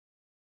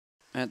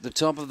at the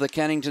top of the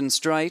Cannington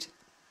Straight.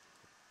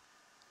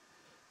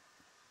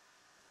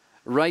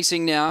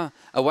 Racing now,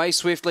 away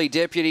swiftly,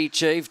 Deputy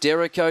Chief.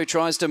 Derrico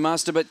tries to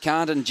muster but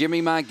can't, and Jimmy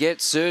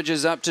Margette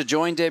surges up to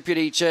join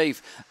Deputy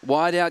Chief.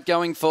 Wide out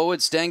going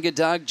forward, Stanger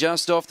Doug.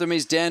 Just off them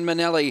is Dan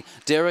Manelli.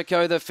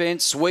 Derrico the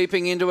fence,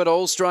 sweeping into it,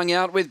 all strung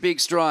out with big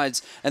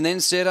strides. And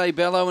then Sete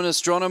Bello and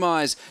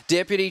Astronomise.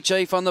 Deputy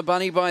Chief on the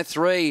bunny by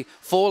 3.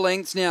 4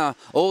 lengths now,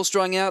 all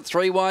strung out,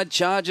 3 wide,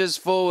 charges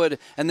forward.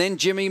 And then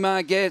Jimmy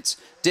Margette's.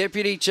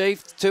 Deputy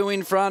Chief, 2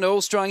 in front, all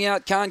strung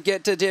out, can't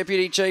get to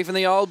Deputy Chief, and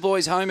the old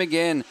boys home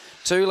again.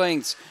 2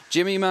 lengths,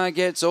 Jimmy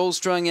Margette's all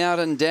strung out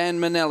and Dan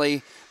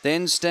Manelli.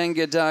 Then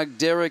Stanger Doug,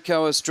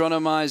 Derrico,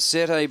 Astronomise,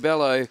 Sete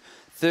Bello,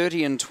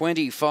 30 and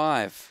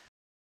 25.